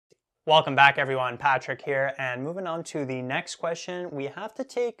Welcome back everyone, Patrick here, and moving on to the next question, we have to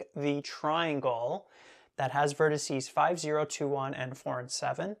take the triangle that has vertices 5, 0, 2, 1, and 4 and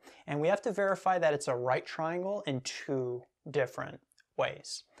 7, and we have to verify that it's a right triangle in two different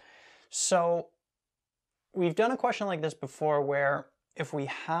ways. So we've done a question like this before where if we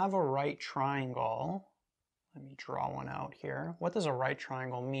have a right triangle, let me draw one out here. What does a right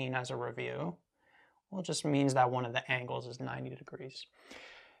triangle mean as a review? Well, it just means that one of the angles is 90 degrees.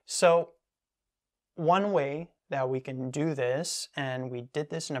 So one way that we can do this, and we did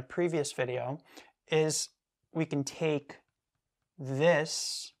this in a previous video, is we can take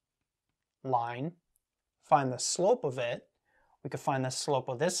this line, find the slope of it, we could find the slope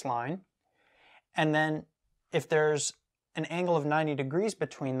of this line, and then if there's an angle of 90 degrees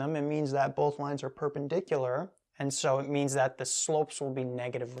between them, it means that both lines are perpendicular, and so it means that the slopes will be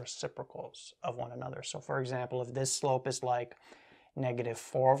negative reciprocals of one another. So for example, if this slope is like negative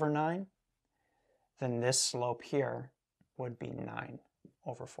 4 over 9, then this slope here would be 9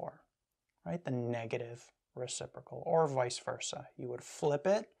 over 4, right? The negative reciprocal, or vice versa. You would flip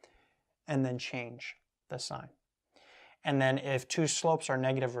it and then change the sign. And then if two slopes are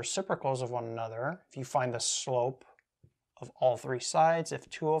negative reciprocals of one another, if you find the slope of all three sides, if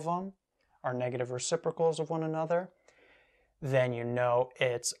two of them are negative reciprocals of one another, then you know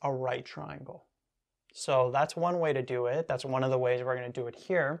it's a right triangle. So that's one way to do it. That's one of the ways we're going to do it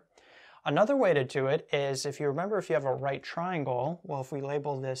here. Another way to do it is, if you remember, if you have a right triangle, well, if we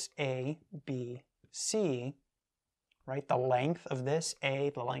label this A, B, C, right, the length of this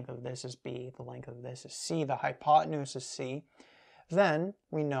A, the length of this is B, the length of this is C, the hypotenuse is C, then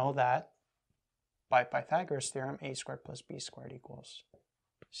we know that by Pythagoras' theorem, A squared plus B squared equals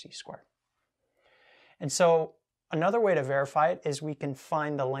C squared. And so another way to verify it is we can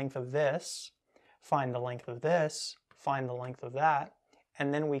find the length of this, find the length of this, find the length of that,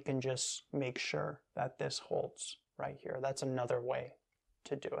 and then we can just make sure that this holds right here. That's another way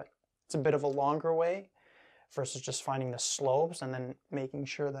to do it. It's a bit of a longer way versus just finding the slopes and then making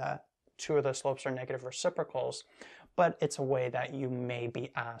sure that two of the slopes are negative reciprocals, but it's a way that you may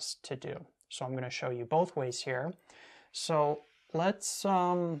be asked to do. So I'm going to show you both ways here. So let's,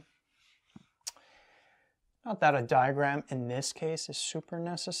 not that a diagram in this case is super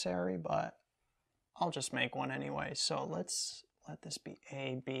necessary, but I'll just make one anyway. So let's let this be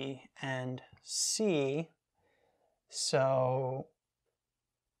A, B, and C. So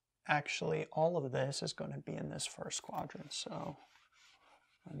actually all of this is going to be in this first quadrant. So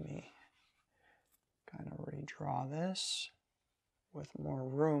let me kind of redraw this with more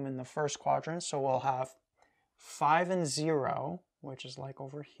room in the first quadrant. So we'll have 5 and 0, which is like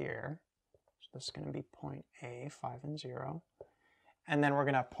over here. So this is going to be point A, 5 and 0. And then we're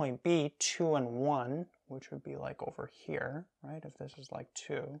going to have point B, 2 and 1, which would be like over here, right? If this is like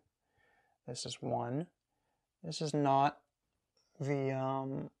 2, this is 1. This is not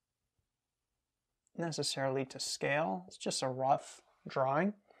the necessarily to scale. It's just a rough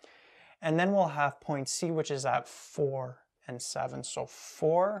drawing. And then we'll have point C, which is at 4 and 7. So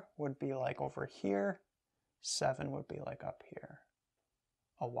 4 would be like over here. 7 would be like up here.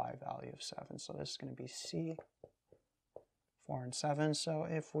 A y value of 7. So this is going to be C. 4 and 7. So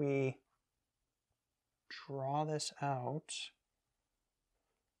if we draw this out,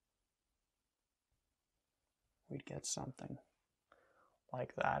 we'd get something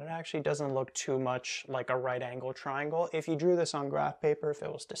like that. It actually doesn't look too much like a right angle triangle. If you drew this on graph paper, if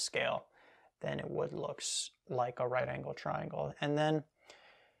it was to scale, then it would look like a right angle triangle. And then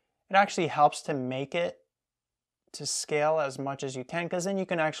it actually helps to make it to scale as much as you can, because then you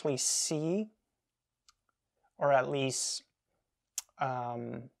can actually see, or at least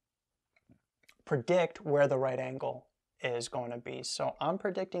predict where the right angle is going to be. So I'm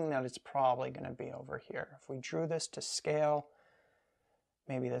predicting that it's probably going to be over here. If we drew this to scale,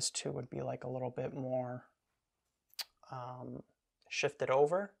 maybe this 2 would be like a little bit more shifted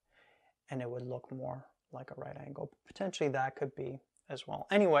over, and it would look more like a right angle. Potentially that could be as well.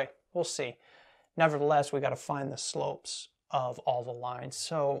 Anyway, we'll see. Nevertheless, we got to find the slopes of all the lines.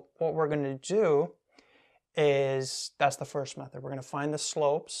 So what we're going to do is, that's the first method. We're going to find the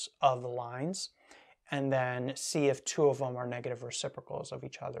slopes of the lines and then see if two of them are negative reciprocals of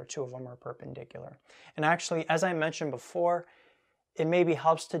each other. Two of them are perpendicular. And actually, as I mentioned before, it maybe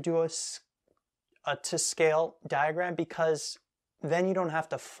helps to do a to scale diagram, because then you don't have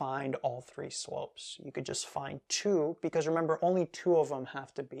to find all three slopes. You could just find 2, because remember, only 2 of them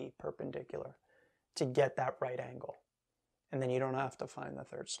have to be perpendicular to get that right angle. And then you don't have to find the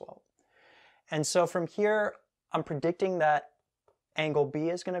third slope. And so from here, I'm predicting that angle B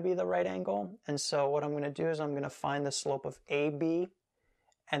is going to be the right angle. And so what I'm going to do is I'm going to find the slope of AB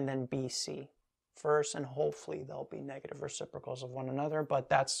and then BC first, and hopefully they'll be negative reciprocals of one another, but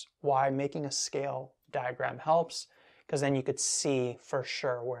that's why making a scale diagram helps, because then you could see for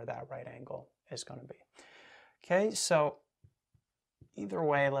sure where that right angle is going to be. Okay, so either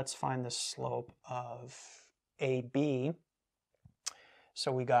way, let's find the slope of AB.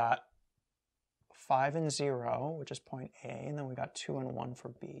 So we got 5 and 0, which is point A, and then we got 2 and 1 for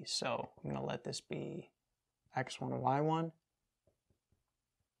B. So I'm going to let this be x1, y1,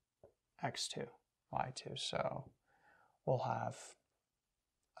 x2, y2. So we'll have,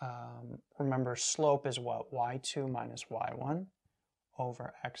 remember, slope is what? y2 minus y1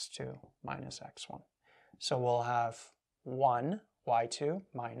 over x2 minus x1. So we'll have 1 y2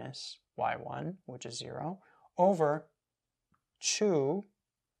 minus y1, which is 0, over 2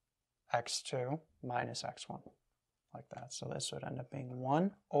 x2 minus x1, like that. So this would end up being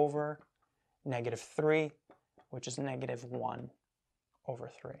 1 over negative 3, which is negative 1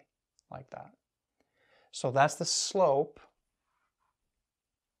 over 3, like that. So that's the slope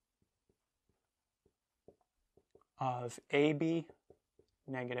of AB,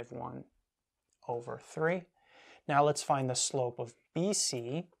 negative 1 over 3. Now let's find the slope of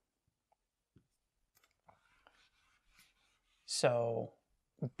BC. So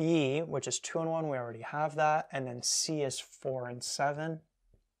B, which is 2 and 1, we already have that, and then C is 4 and 7.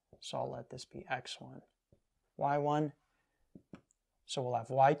 So I'll let this be x1, y1. So we'll have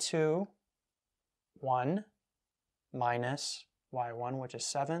y2, 1, minus y1, which is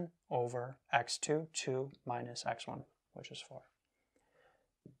 7, over x2, 2, minus x1, which is 4.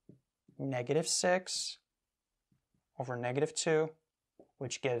 Negative 6 over negative 2,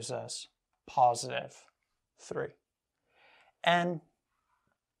 which gives us positive 3. And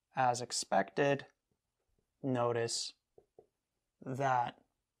as expected, notice that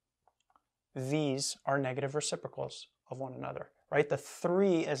these are negative reciprocals of one another, right? The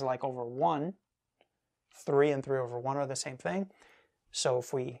 3 is like over 1. 3 and 3 over 1 are the same thing. So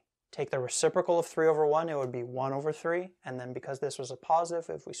if we take the reciprocal of 3 over 1, it would be 1 over 3. And then because this was a positive,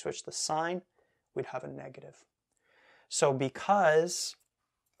 if we switch the sign, we'd have a negative. So because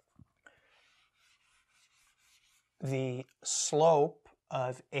the slope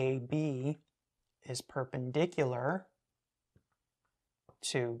of AB is perpendicular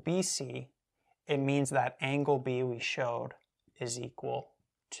to BC, it means that angle B we showed is equal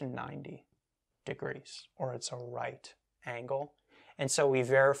to 90 degrees, or it's a right angle. And so we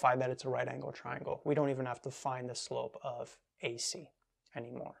verify that it's a right angle triangle. We don't even have to find the slope of AC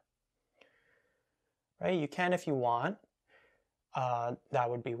anymore. Right? You can if you want. That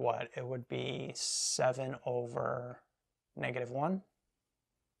would be what? It would be 7 over negative 1.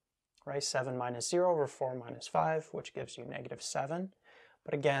 Right? 7 minus 0 over 4 minus 5, which gives you negative 7.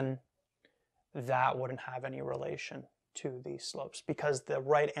 But again, that wouldn't have any relation to these slopes because the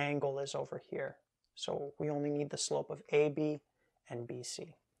right angle is over here. So we only need the slope of AB and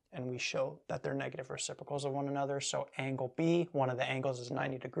BC. And we show that they're negative reciprocals of one another. So angle B, one of the angles is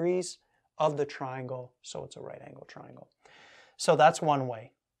 90 degrees of the triangle, so it's a right angle triangle. So that's one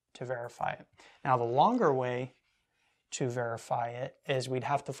way to verify it. Now the longer way to verify it is we'd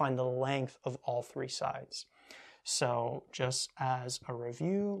have to find the length of all three sides. So just as a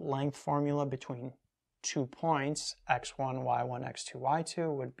review, length formula between 2 points, x1, y1, x2,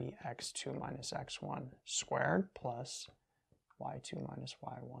 y2 would be x2 minus x1 squared plus y2 minus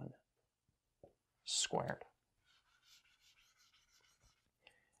y1 squared.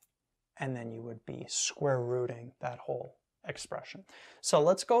 And then you would be square rooting that whole expression. So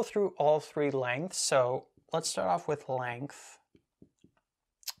let's go through all three lengths. So let's start off with length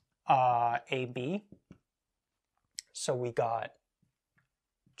AB. So we got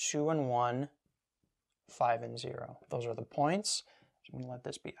 2 and 1, 5 and 0. Those are the points. So I'm going to let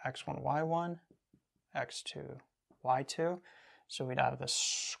this be x1, y1, x2, y2. So we'd have the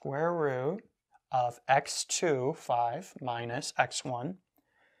square root of x2, 5, minus x1,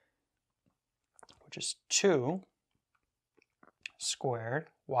 which is 2, squared,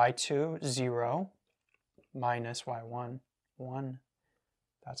 y2, 0, minus y1, 1.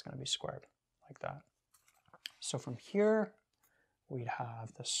 That's going to be squared, like that. So from here, we'd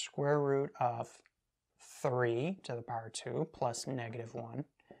have the square root of 3 to the power 2 plus negative 1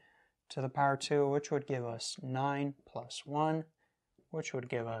 to the power 2, which would give us 9 plus 1, which would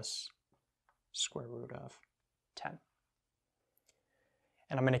give us square root of 10.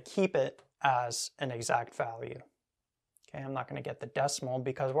 And I'm going to keep it as an exact value. Okay, I'm not going to get the decimal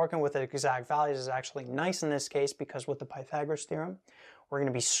because working with the exact values is actually nice in this case because with the Pythagoras theorem, we're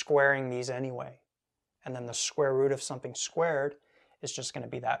going to be squaring these anyway. And then the square root of something squared is just going to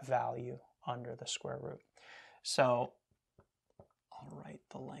be that value under the square root. So I'll write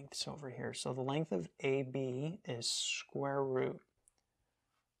the lengths over here. So the length of AB is square root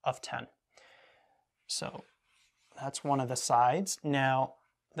of 10. So that's one of the sides. Now,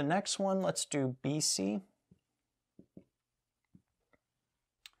 the next one, let's do BC.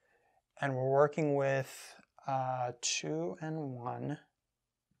 And we're working with 2 and 1,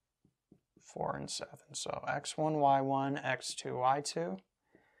 4 and 7. So x1, y1, x2, y2.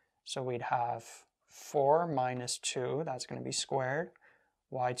 So we'd have 4 minus 2, that's going to be squared.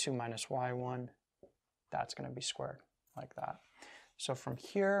 Y2 minus y1, that's going to be squared, like that. So from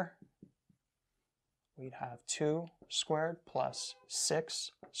here, we'd have 2 squared plus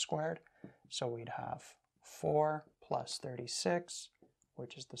 6 squared. So we'd have 4 plus 36,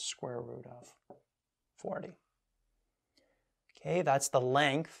 which is the square root of 40. Okay, that's the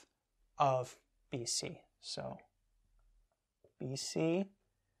length of BC. So BC,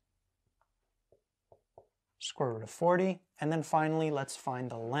 square root of 40. And then finally, let's find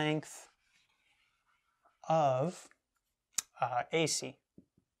the length of AC.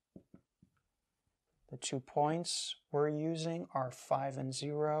 The 2 points we're using are 5 and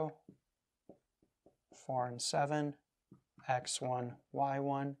 0, 4 and 7, x1,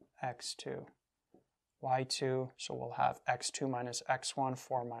 y1, x2, y2. So we'll have x2 minus x1,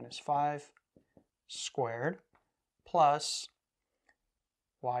 4 minus 5, squared, plus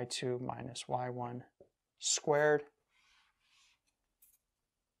y2 minus y1, squared,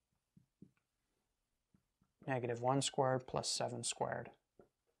 negative 1 squared plus 7 squared,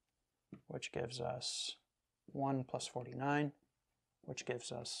 which gives us 1 plus 49, which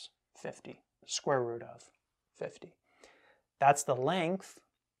gives us 50, square root of 50. That's the length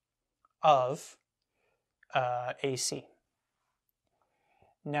of AC.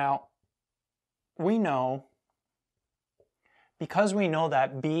 Now, we know, because we know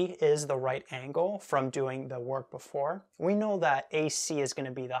that B is the right angle from doing the work before, we know that AC is going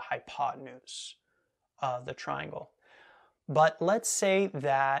to be the hypotenuse of the triangle. But let's say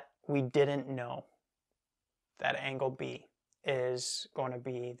that we didn't know that angle B is going to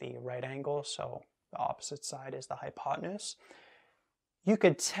be the right angle, so the opposite side is the hypotenuse. You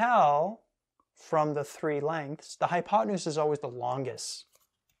could tell from the 3 lengths, the hypotenuse is always the longest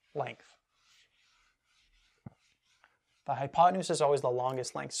length. The hypotenuse is always the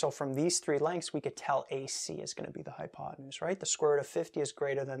longest length. So from these 3 lengths, we could tell AC is going to be the hypotenuse, right? The square root of 50 is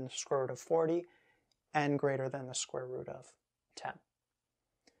greater than the square root of 40 and greater than the square root of 10.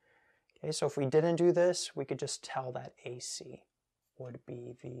 Okay, so if we didn't do this, we could just tell that AC would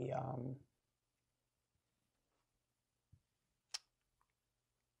be the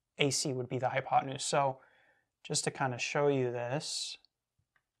AC would be the hypotenuse. So just to kind of show you this,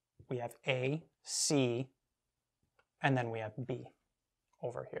 we have A, C, and then we have B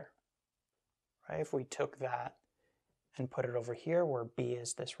over here. Right? If we took that and put it over here where B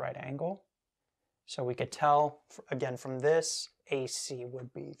is this right angle, so we could tell, again, from this, AC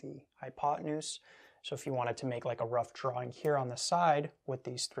would be the hypotenuse. So if you wanted to make like a rough drawing here on the side with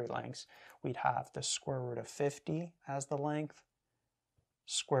these 3 lengths, we'd have the square root of 50 as the length,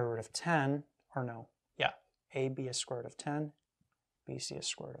 square root of 10, or no, yeah, AB is square root of 10, BC is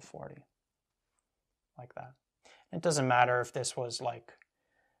square root of 40, like that. It doesn't matter if this was like,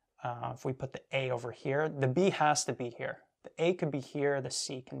 if we put the A over here, the B has to be here. The A could be here, the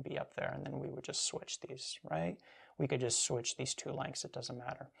C can be up there, and then we would just switch these, right? We could just switch these 2 lengths, it doesn't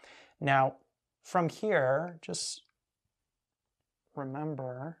matter. Now, from here, just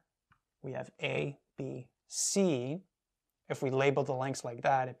remember, we have A, B, C. If we label the lengths like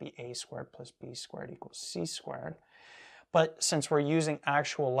that, it'd be A squared plus B squared equals C squared. But since we're using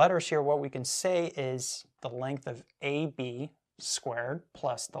actual letters here, what we can say is the length of AB squared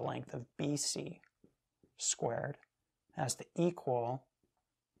plus the length of BC squared has to equal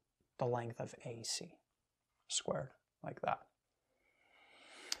the length of AC squared, like that.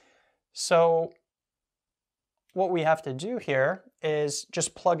 So what we have to do here is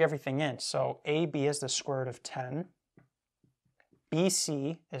just plug everything in. So AB is the square root of 10,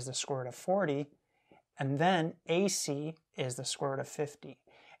 BC is the square root of 40, and then AC is the square root of 50.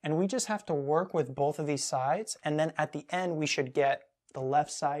 And we just have to work with both of these sides, and then at the end we should get the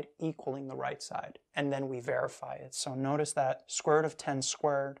left side equaling the right side, and then we verify it. So notice that square root of 10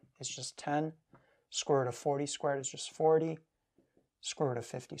 squared is just 10, square root of 40 squared is just 40, square root of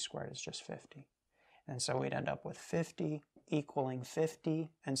 50 squared is just 50. And so we'd end up with 50 equaling 50,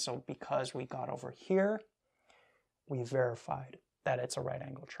 and so because we got over here, we verified that it's a right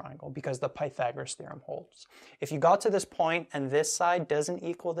angle triangle because the Pythagoras theorem holds. If you got to this point and this side doesn't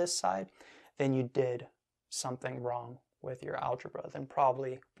equal this side, then you did something wrong with your algebra. Then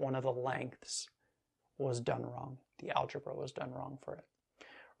probably one of the lengths was done wrong. the algebra was done wrong for it,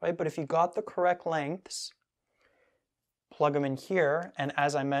 right? But if you got the correct lengths, plug them in here, and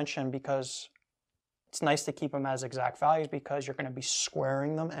as I mentioned, because it's nice to keep them as exact values because you're going to be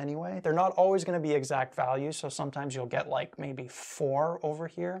squaring them anyway. They're not always going to be exact values, so sometimes you'll get like maybe 4 over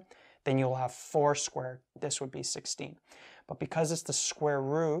here. Then you'll have 4 squared. This would be 16. But because it's the square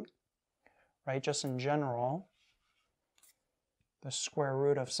root, right, just in general, the square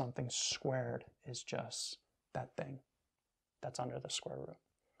root of something squared is just that thing that's under the square root.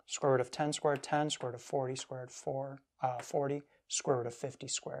 Square root of 10 squared, 10. Square root of 40 squared, 40. Square root of 50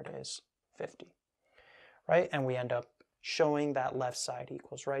 squared is 50. Right? And we end up showing that left side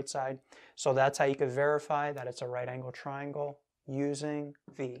equals right side. So that's how you could verify that it's a right angle triangle using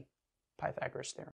the Pythagoras theorem.